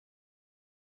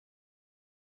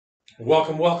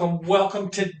Welcome, welcome, welcome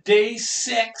to day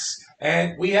 6.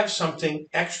 And we have something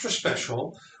extra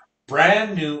special,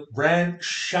 brand new, brand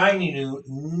shiny new,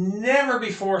 never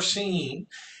before seen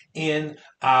in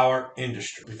our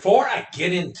industry. Before I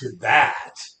get into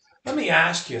that, let me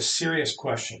ask you a serious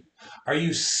question. Are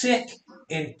you sick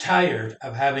and tired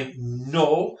of having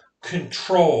no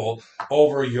control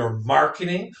over your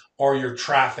marketing or your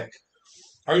traffic?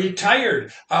 Are you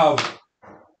tired of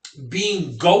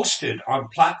being ghosted on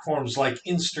platforms like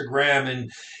Instagram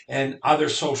and other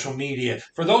social media?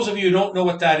 For those of you who don't know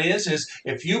what that is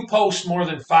if you post more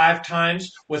than 5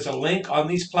 times with a link on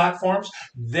these platforms,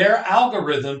 their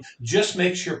algorithm just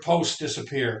makes your posts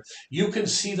disappear. You can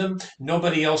see them,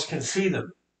 nobody else can see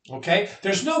them. Okay?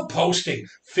 There's no posting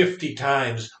 50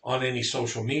 times on any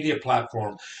social media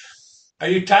platform. Are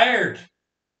you tired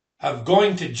of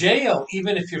going to jail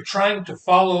even if you're trying to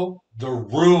follow the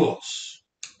rules?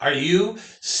 Are you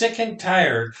sick and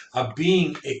tired of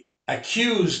being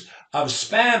accused of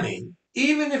spamming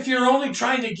even if you're only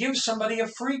trying to give somebody a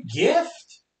free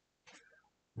gift?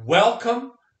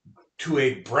 Welcome to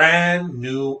a brand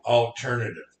new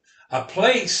alternative, a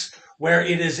place where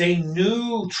it is a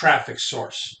new traffic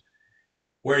source,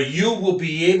 where you will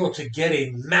be able to get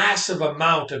a massive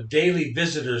amount of daily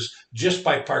visitors just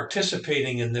by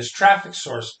participating in this traffic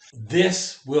source.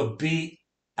 This will be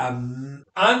an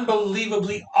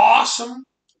unbelievably awesome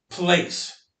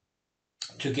place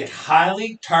to get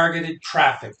highly targeted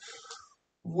traffic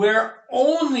where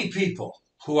only people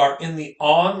who are in the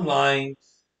online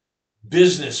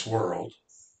business world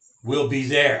will be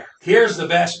there. Here's the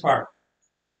best part.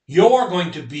 You're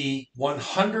going to be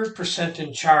 100%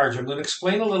 in charge. I'm going to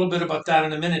explain a little bit about that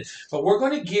in a minute, but we're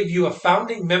going to give you a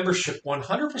founding membership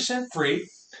 100% free.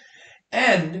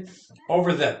 And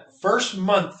over the first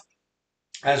month,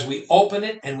 as we open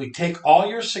it and we take all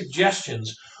your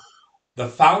suggestions, the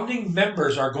founding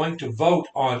members are going to vote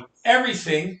on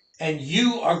everything and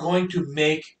you are going to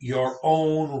make your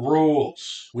own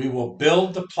rules. We will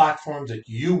build the platform that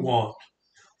you want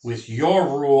with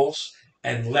your rules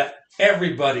and let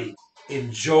everybody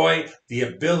enjoy the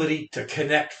ability to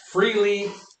connect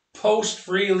freely, post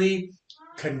freely,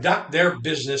 conduct their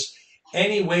business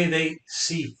any way they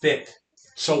see fit.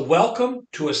 So welcome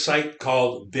to a site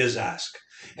called BizAsk.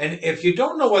 And if you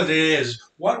don't know what it is,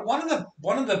 one of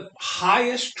the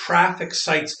highest traffic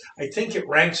sites, I think it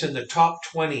ranks in the top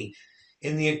 20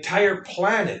 in the entire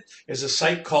planet, is a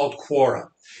site called Quora.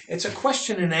 It's a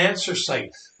question and answer site,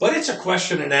 but it's a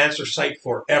question and answer site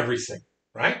for everything,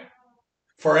 right?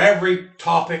 For every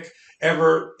topic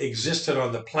ever existed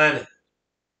on the planet.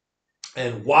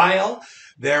 And while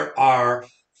there are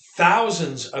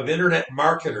thousands of internet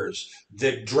marketers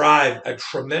that drive a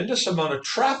tremendous amount of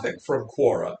traffic from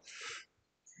Quora,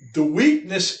 the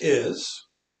weakness is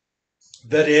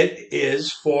that it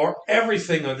is for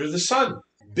everything under the sun.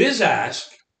 BizAsk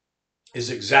is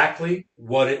exactly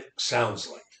what it sounds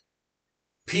like.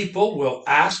 People will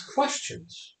ask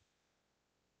questions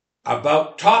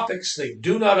about topics they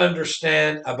do not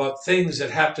understand, about things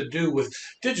that have to do with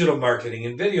digital marketing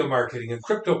and video marketing and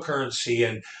cryptocurrency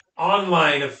and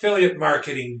online affiliate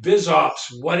marketing, biz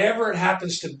ops, whatever it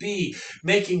happens to be,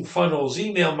 making funnels,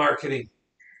 email marketing.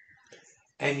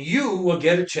 And you will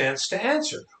get a chance to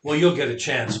answer. Well, you'll get a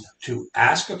chance to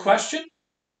ask a question.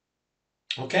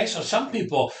 Okay, so some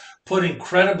people put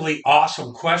incredibly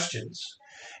awesome questions,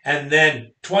 and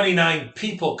then 29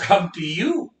 people come to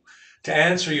you to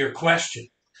answer your question.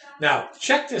 Now,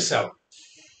 check this out.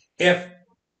 If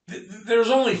there's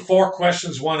only 4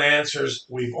 questions, 1 answers,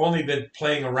 we've only been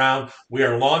playing around. We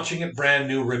are launching it brand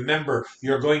new. Remember,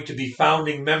 you're going to be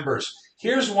founding members.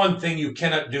 Here's one thing you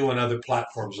cannot do on other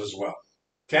platforms as well.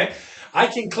 Okay, I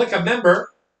can click a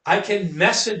member. I can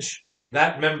message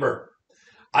that member.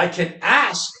 I can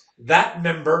ask that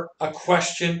member a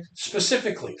question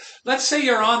specifically. Let's say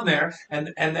you're on there and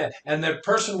the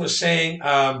person was saying,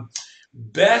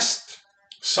 best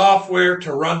software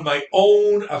to run my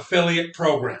own affiliate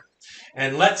program.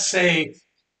 And let's say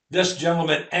this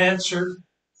gentleman answered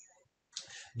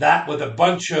that with a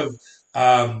bunch of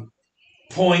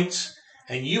points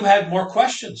and you had more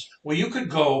questions. Well, you could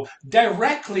go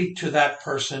directly to that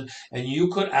person and you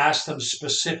could ask them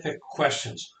specific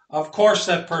questions. Of course,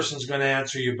 that person's going to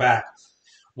answer you back.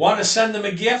 Want to send them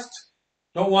a gift?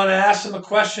 Don't want to ask them a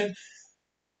question?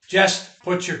 Just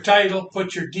put your title,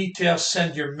 put your details,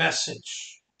 send your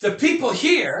message. The people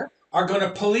here are going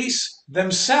to police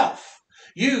themselves.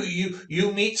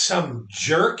 You meet some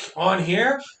jerk on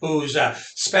here who's spam,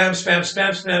 spam,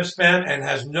 spam, spam, spam, and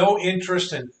has no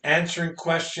interest in answering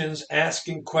questions,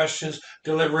 asking questions,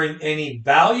 delivering any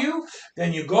value.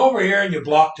 Then you go over here and you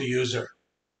block the user.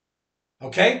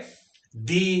 Okay?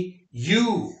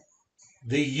 You,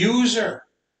 the user,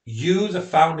 you, the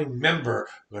founding member,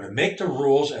 are going to make the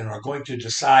rules and are going to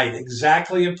decide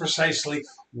exactly and precisely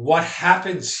what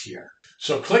happens here.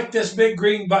 So click this big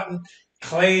green button,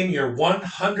 claim your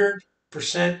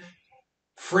 100%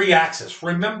 free access.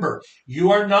 Remember,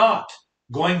 you are not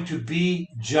going to be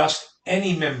just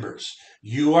any members.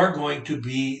 You are going to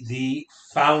be the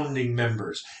founding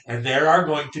members. And there are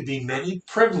going to be many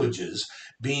privileges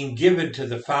being given to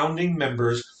the founding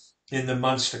members in the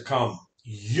months to come.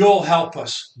 You'll help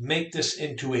us make this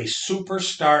into a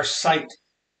superstar site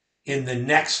in the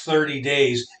next 30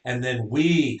 days, and then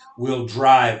we will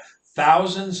drive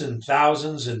thousands and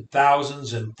thousands and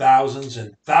thousands and thousands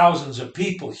and thousands of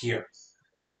people here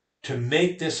to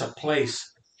make this a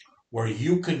place where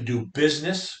you can do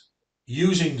business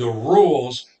using the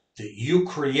rules that you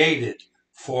created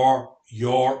for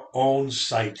your own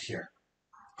site here.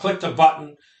 Click the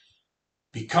button,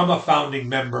 become a founding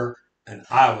member, and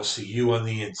I will see you on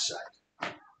the inside.